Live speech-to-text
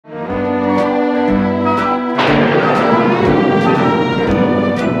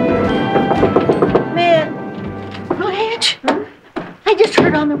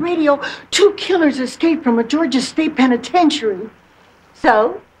radio 2 killers escaped from a Georgia state penitentiary.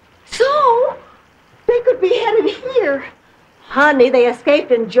 So? So, they could be headed here. Honey, they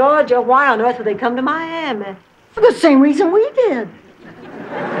escaped in Georgia. Why on earth would they come to Miami? For the same reason we did.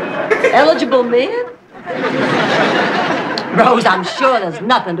 Eligible men? Rose, I'm sure there's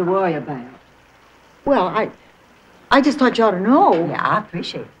nothing to worry about. Well, I just thought you ought to know. Yeah, I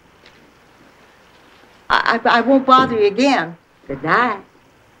appreciate it. I won't bother you again. Good night.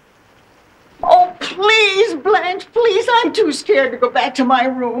 Oh, please, Blanche, please. I'm too scared to go back to my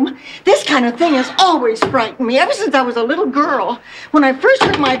room. This kind of thing has always frightened me, ever since I was a little girl. When I first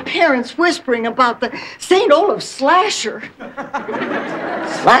heard my parents whispering about the St. Olaf slasher.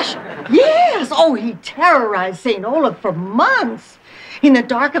 Slasher? Yes. Oh, he terrorized St. Olaf for months. In the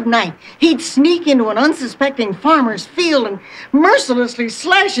dark of night, he'd sneak into an unsuspecting farmer's field and mercilessly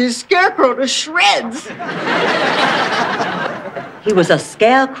slash his scarecrow to shreds. He was a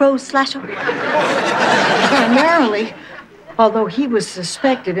scarecrow slasher? Primarily, although he was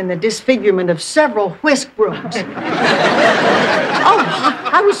suspected in the disfigurement of several whisk brooms.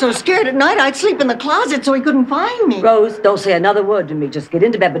 I was so scared at night I'd sleep in the closet so he couldn't find me. Rose, don't say another word to me. Just get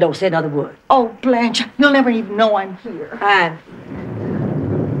into bed, but don't say another word. Oh, Blanche, you'll never even know I'm here. Fine.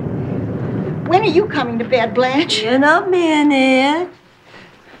 When are you coming to bed, Blanche? In a minute.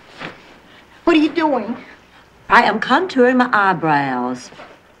 What are you doing? I am contouring my eyebrows.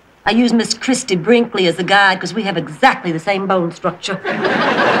 I use Miss Christy Brinkley as a guide because we have exactly the same bone structure.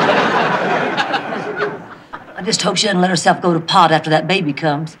 I just hope she doesn't let herself go to pot after that baby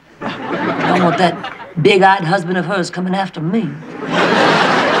comes. I don't want that big-eyed husband of hers coming after me.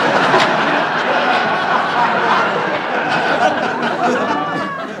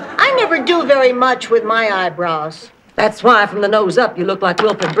 I never do very much with my eyebrows. That's why, from the nose up, you look like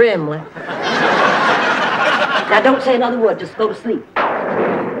Wilford Brimley. Now, don't say another word. Just go to sleep.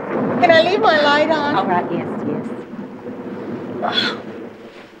 Can I leave my light on? All right, yes.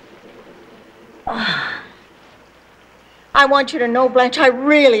 I want you to know, Blanche, I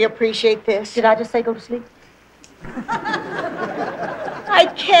really appreciate this. Did I just say go to sleep?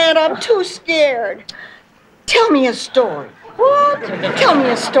 I can't. I'm too scared. Tell me a story. What? Tell me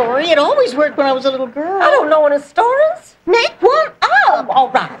a story. It always worked when I was a little girl. I don't know any stories. Make one up. All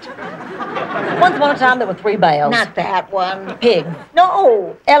right. Once upon a time, there were 3 bears. Not that one. Pigs.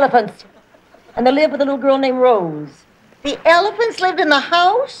 No. Elephants. And they lived with a little girl named Rose. The elephants lived in the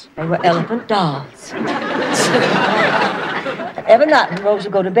house? They were elephant dolls. Every night when Rose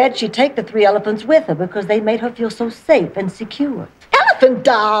would go to bed, she'd take the 3 elephants with her because they made her feel so safe and secure. Elephant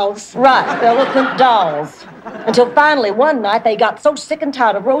dolls. Right, elephant dolls. Until finally, one night, they got so sick and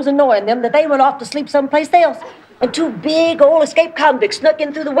tired of Rose annoying them that they went off to sleep someplace else. And 2 big old escaped convicts snuck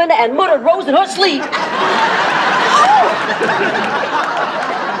in through the window and murdered Rose in her sleep.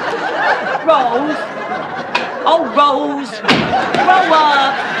 Rose. Oh, Rose. Grow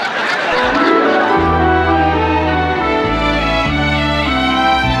up.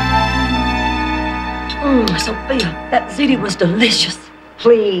 Sophia, that ziti was delicious.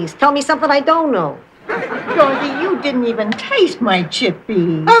 Please, tell me something I don't know. Dorothy, you didn't even taste my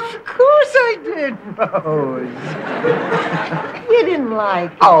chickpeas. Of course I did, Rose. You didn't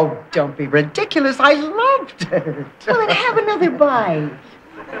like it. Oh, don't be ridiculous. I loved it. Well, then have another bite.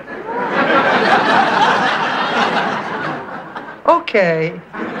 Okay.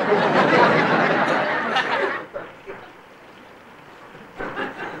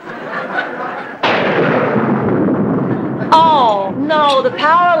 Oh, no, the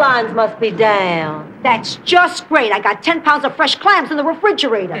power lines must be down. That's just great. I got 10 pounds of fresh clams in the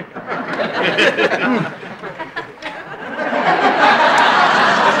refrigerator.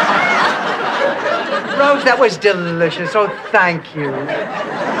 Rose, that was delicious. Oh, thank you.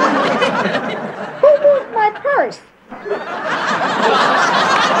 Who moved my purse?